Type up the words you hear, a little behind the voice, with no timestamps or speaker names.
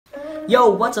Yo,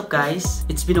 what's up guys?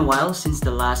 It's been a while since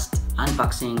the last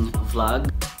unboxing vlog.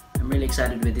 I'm really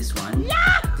excited with this one.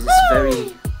 This is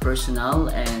very personal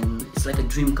and it's like a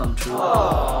dream come true.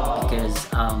 Because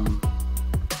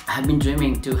I've been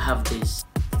dreaming to have this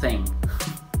thing.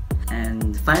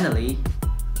 And finally,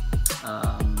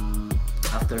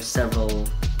 after several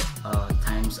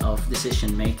times of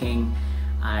decision making,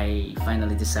 I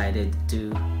finally decided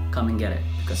to come and get it.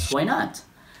 Because why not?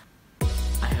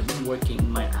 I have been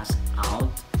working my ass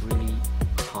out really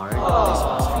hard these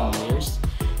past few years,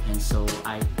 and so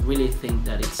I really think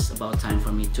that it's about time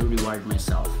for me to reward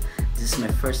myself. This is my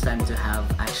first time to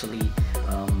have actually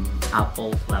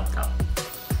Apple laptop,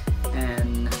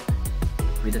 and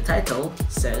with the title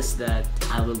says that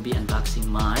I will be unboxing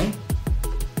my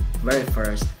very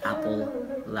first Apple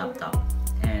laptop,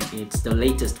 and it's the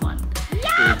latest one.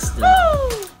 It's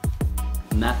the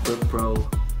MacBook Pro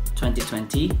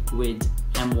 2020 with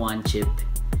M1 chip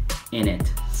in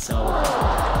it. So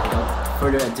without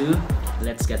further ado,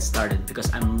 let's get started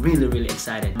because I'm really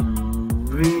excited. I'm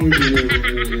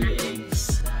really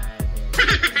excited.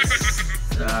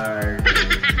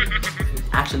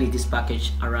 Actually, this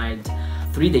package arrived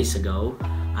 3 days ago.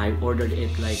 I ordered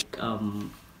it like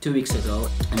 2 weeks ago,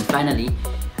 and finally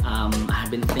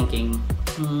I've been thinking,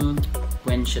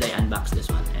 when should I unbox this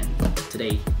one? And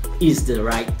today is the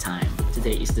right time.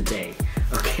 Today is the day.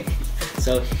 Okay,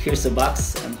 so here's the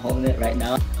box. I'm holding it right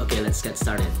now. Okay, let's get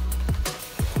started.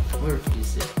 Where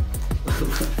is it?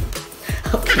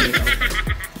 Okay,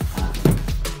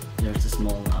 there's a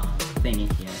small thing in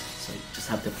here, so you just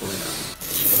have to pull it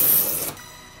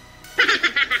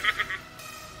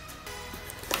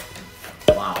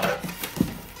out. Wow,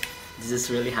 this is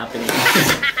really happening.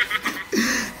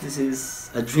 This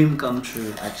is a dream come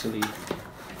true, actually.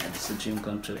 It's a dream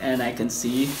come true, and I can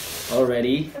see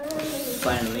already.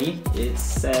 Finally, it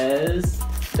says,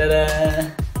 ta-da!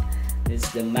 It's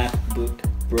the MacBook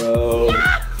Pro.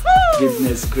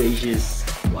 Goodness gracious!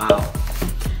 Wow.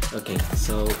 Okay,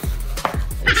 so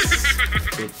let's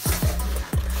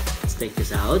take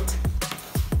this out.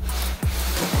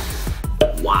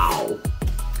 Wow!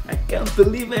 I can't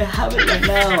believe I have it right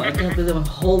now. I can't believe I'm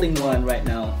holding one right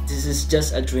now. This is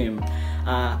just a dream.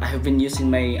 I have been using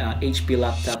my HP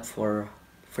laptop for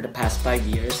the past 5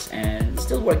 years and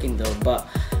still working though, but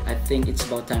I think it's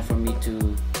about time for me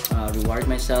to reward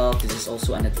myself. This is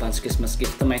also an advanced Christmas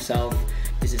gift to myself.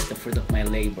 This is the fruit of my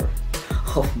labor,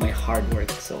 of my hard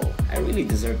work, so I really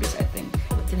deserve this, I think.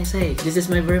 What can I say? This is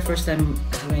my very first time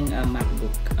having a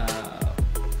MacBook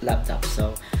laptop,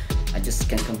 so I just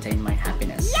can't contain my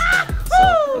happiness.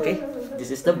 So, okay, this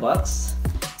is the box.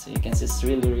 So you can see it's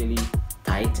really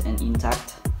tight and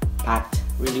intact, packed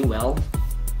really well,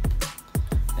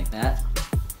 like that.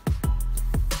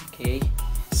 Okay,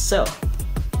 so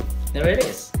there it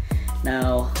is.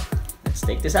 Now let's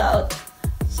take this out.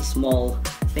 It's a small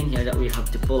thing here that we have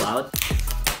to pull out.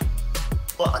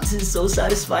 Wow, this is so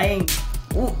satisfying.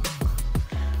 Ooh.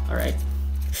 All right,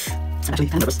 I'm actually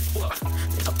kind of nervous.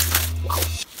 Wow.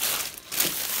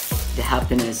 The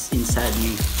happiness inside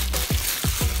me.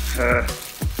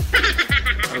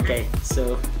 Okay,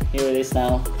 so here it is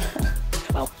now.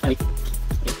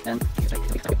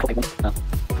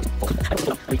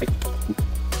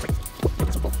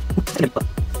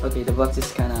 Okay, the box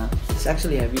is it's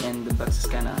actually heavy and the box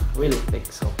is really thick,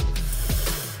 so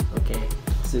okay,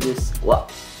 so this, wow,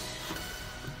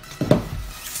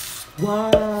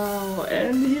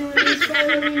 and here it is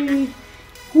finally.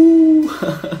 Woo.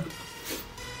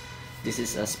 This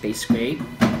is a space gray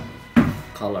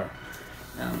color.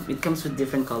 It comes with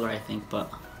different color, I think,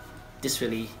 but this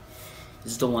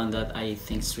is the one that I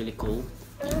think is really cool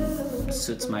and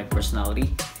suits my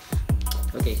personality.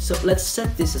 Okay, so let's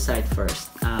set this aside first.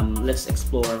 Let's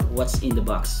explore what's in the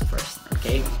box first.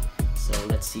 Okay, so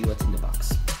let's see what's in the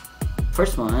box.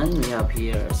 First one, we have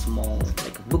here a small,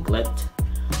 like a booklet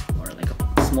or like a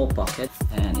small pocket,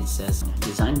 and it says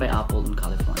designed by Apple in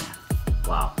California.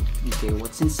 Wow. Okay,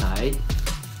 what's inside?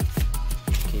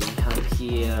 Okay, we have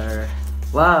here,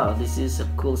 wow, this is a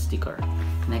cool sticker.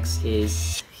 Next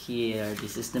is here,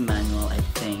 this is the manual, I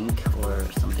think, or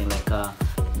something like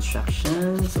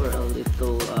instructions or a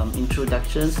little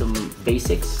introduction, some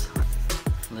basics,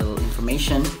 little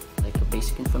information, like a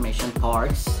basic information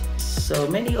parts. So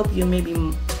many of you may be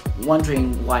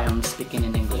wondering why I'm speaking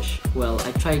in English. Well,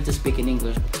 I try to speak in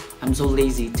English. I'm so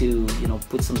lazy to,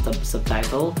 put some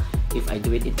subtitle if I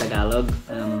do it in Tagalog.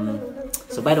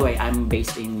 So by the way, I'm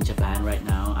based in Japan right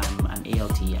now. I'm an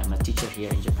ALT. I'm a teacher here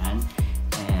in Japan,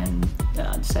 and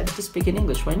I decided to speak in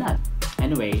English. Why not?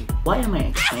 Anyway, why am I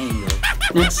explaining this?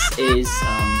 Next is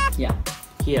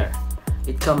here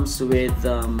it comes with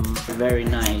a very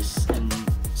nice and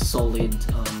solid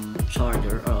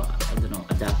charger, I don't know,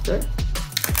 adapter.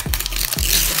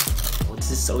 Oh,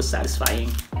 this is so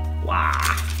satisfying. Wow!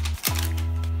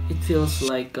 It feels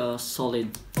like a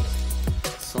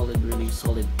really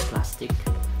solid plastic.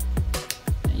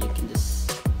 And you can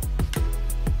just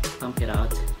pump it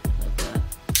out like that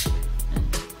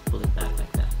and pull it back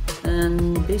like that.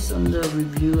 And based on the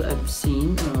review I've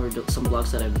seen, or some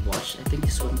blogs that I've watched, I think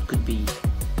this one could be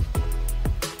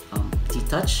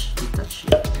detach.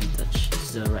 Yeah, detach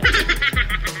is the right one.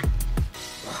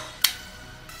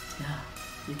 Yeah,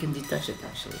 you can detach it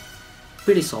actually.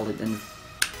 Pretty solid, and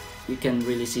you can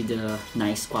really see the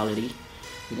nice quality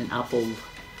with an Apple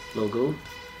logo. Yeah,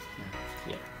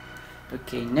 here.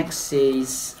 Okay, next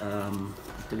is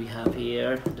what do we have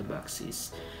here? The box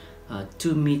is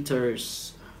 2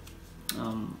 meters.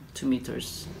 2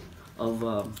 meters of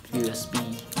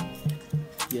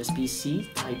USB-C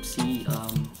Type C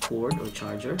cord or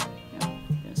charger. Yeah,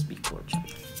 USB cord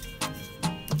charger.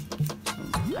 So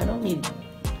I don't need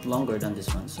longer than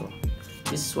this one. So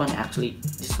this one's actually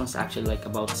like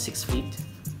about 6 feet,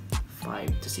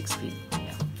 5 to 6 feet.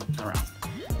 Yeah, around.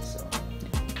 So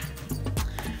yeah.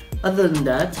 Other than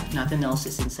that, nothing else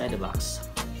is inside the box.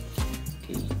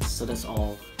 Okay, so that's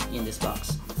all in this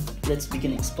box. Let's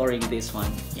begin exploring this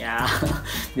one. Yeah,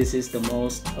 this is the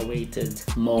most awaited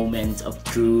moment of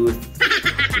truth.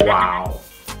 Wow.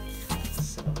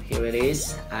 So here it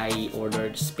is. I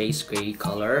ordered space gray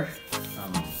color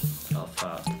of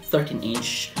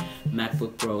 13-inch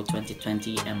MacBook Pro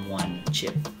 2020 M1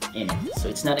 chip in it. So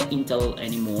it's not an Intel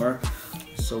anymore.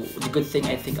 So the good thing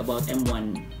I think about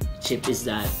M1 chip is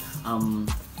that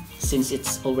since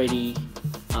it's already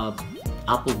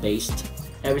Apple based,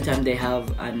 every time they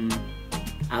have an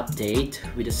update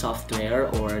with the software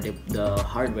or the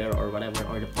hardware or whatever,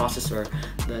 or the processor,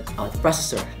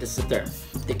 that's the term,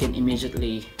 they can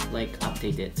immediately like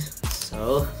update it.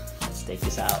 So let's take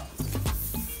this out.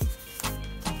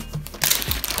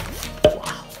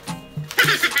 Wow.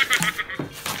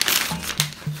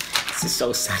 This is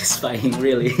so satisfying,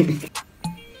 really.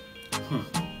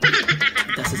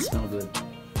 Does it smell good?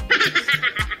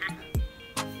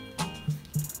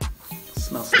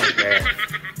 Smells like air.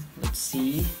 Let's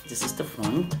see. This is the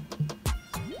front,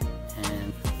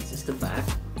 and this is the back.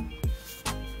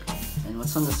 And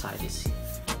what's on the side is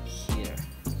here.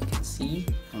 You can see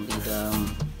only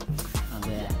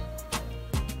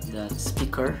the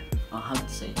speaker. How to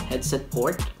say, headset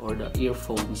port or the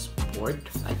earphones port.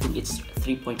 I think it's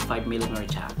 3.5mm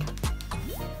jack.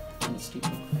 And it's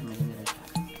 3.5mm jack.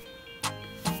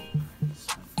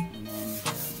 And then the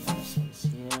other side is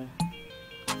here.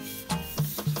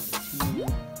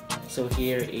 So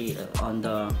here on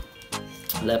the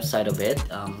left side of it,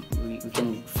 we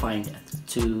can find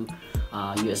 2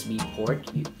 USB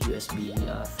USB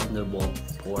Thunderbolt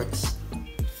ports,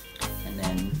 and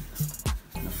then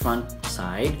on the front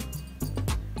side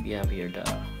we have here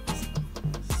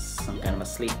some kind of a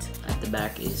slit. At the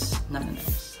back is nothing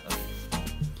else. Okay,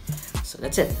 so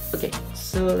that's it. Okay,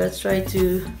 so let's try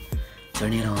to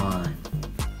turn it on.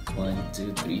 1,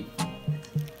 2, 3.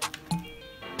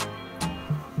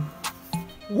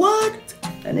 What?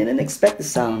 I didn't expect the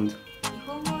sound.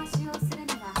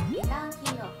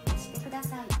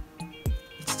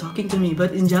 It's talking to me,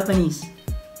 but in Japanese.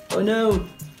 Oh no!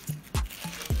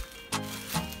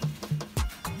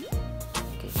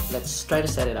 Okay, let's try to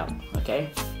set it up,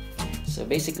 okay? So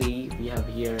basically, we have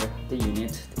here the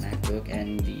unit, the MacBook,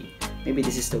 and maybe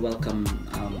this is the welcome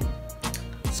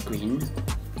screen.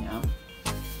 Yeah.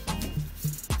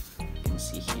 You can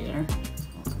see here.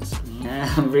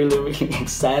 I'm really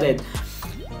excited.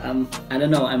 I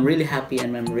don't know, I'm really happy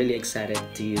and I'm really excited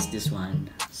to use this one.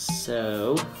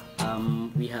 So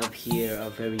we have here a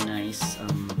very nice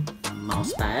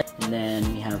mouse pad, and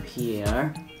then we have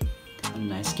here a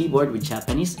nice keyboard with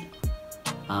Japanese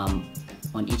on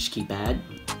each keypad.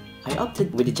 I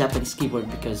opted with the Japanese keyboard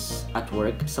because at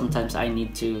work sometimes I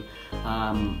need to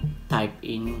type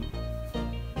in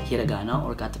hiragana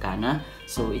or katakana,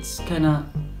 so it's kinda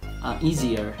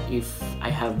easier if I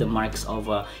have the marks of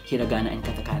hiragana and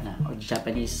katakana, or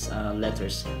Japanese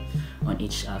letters on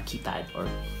each keypad or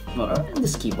on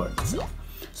this keyboard itself.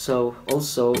 So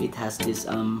also it has this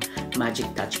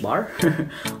magic touch bar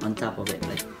on top of it,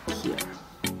 like here.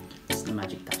 It's the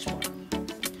magic touch bar,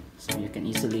 so you can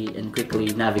easily and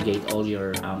quickly navigate all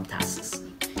your tasks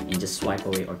and just swipe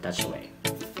away or touch away.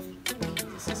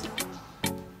 This is it.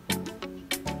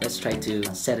 Let's try to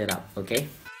set it up, okay?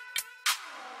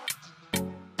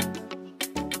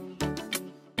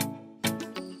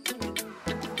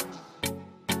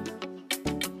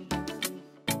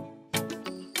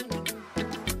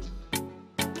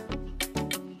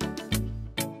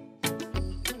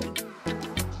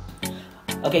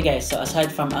 Okay guys, so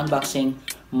aside from unboxing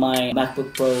my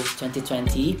MacBook Pro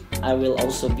 2020, I will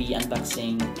also be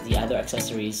unboxing the other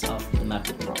accessories of the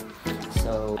MacBook Pro.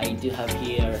 So I do have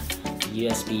here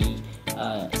USB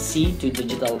C to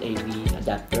digital AV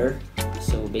adapter.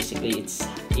 So basically it's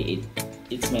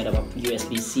made up of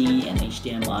USB-C and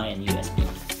HDMI and USB.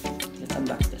 Let's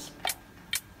unbox this.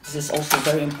 This is also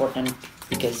very important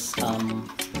because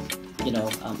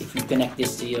if you connect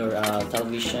this to your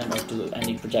television or to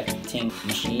any projecting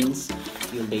machines,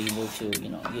 you'll be able to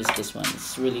use this one.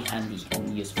 It's really handy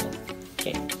and useful.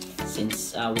 Okay,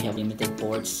 since we have limited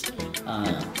ports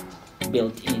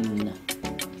built in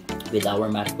with our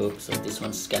MacBook, so this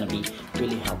one's gonna be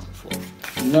really helpful.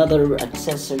 Another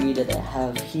accessory that I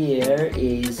have here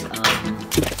is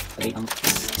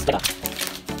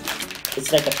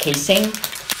it's like a casing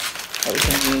that we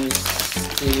can use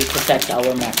to protect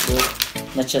our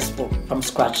MacBook, not just from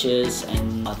scratches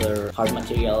and other hard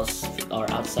materials or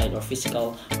outside or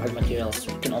physical hard materials.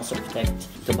 We can also protect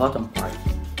the bottom part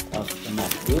of the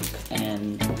MacBook,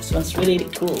 and this one's really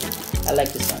cool. I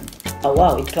like this one. Oh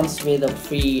wow, it comes with a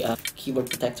free keyboard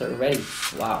protector already.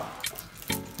 Wow,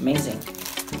 amazing.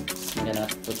 I'm gonna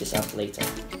put this up later.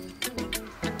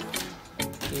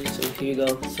 Okay, so here you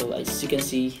go. So as you can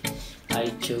see, I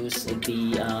chose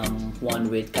the one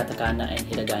with katakana and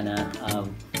hiragana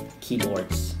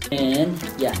keyboards. And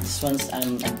yeah, this one's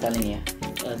I'm telling you,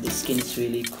 the skin is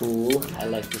really cool. I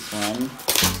like this one.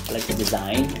 I like the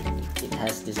design. It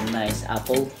has this nice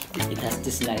Apple. It has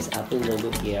this nice Apple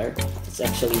logo here. It's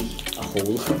actually a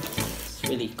hole. It's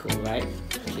really cool, right?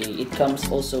 Okay, it comes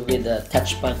also with a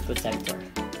touchpad protector.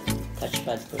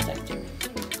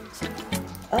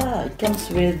 It comes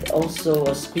with also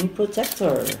a screen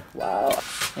protector. Wow.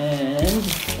 And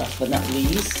last but not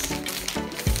least,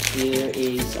 here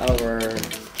is our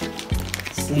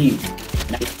sleeve.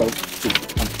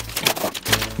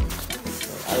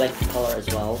 So I like the color as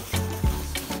well.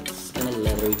 It's kind of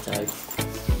leathery type,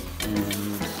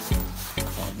 and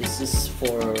this is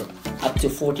for up to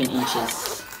 14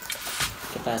 inches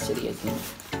capacity, I think.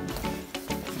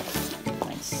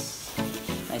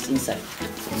 Nice inside.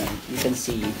 So now you can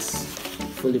see it's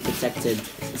fully protected.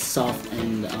 It's soft,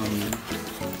 and the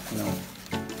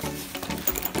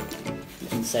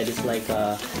inside is like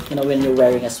when you're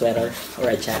wearing a sweater or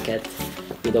a jacket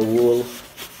with a wool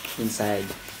inside.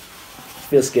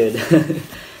 Feels good.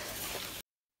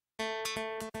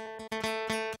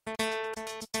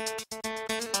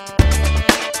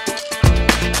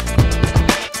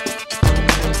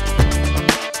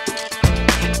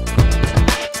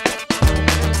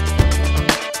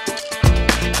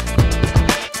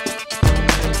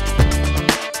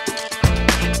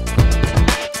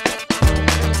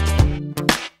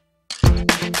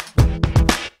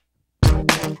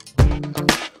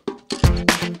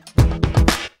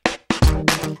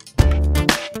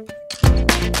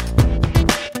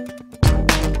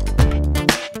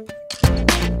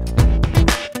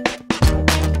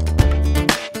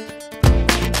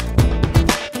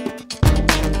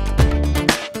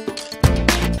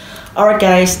 Alright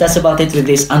guys, that's about it with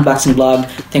this unboxing vlog.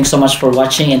 Thanks so much for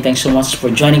watching, and thanks so much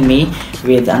for joining me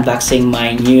with unboxing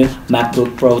my new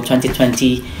MacBook Pro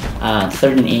 2020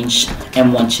 13-inch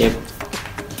M1 chip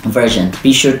version.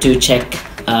 Be sure to check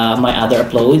my other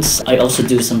uploads. I also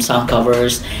do some sound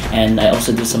covers, and I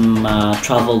also do some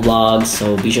travel vlogs,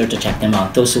 so be sure to check them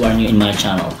out, those who are new in my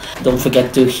channel. Don't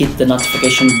forget to hit the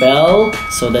notification bell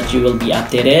so that you will be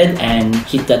updated, and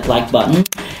hit that like button.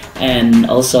 And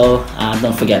also,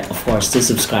 don't forget, of course, to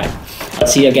subscribe. I'll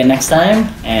see you again next time,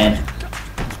 and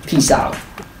peace out.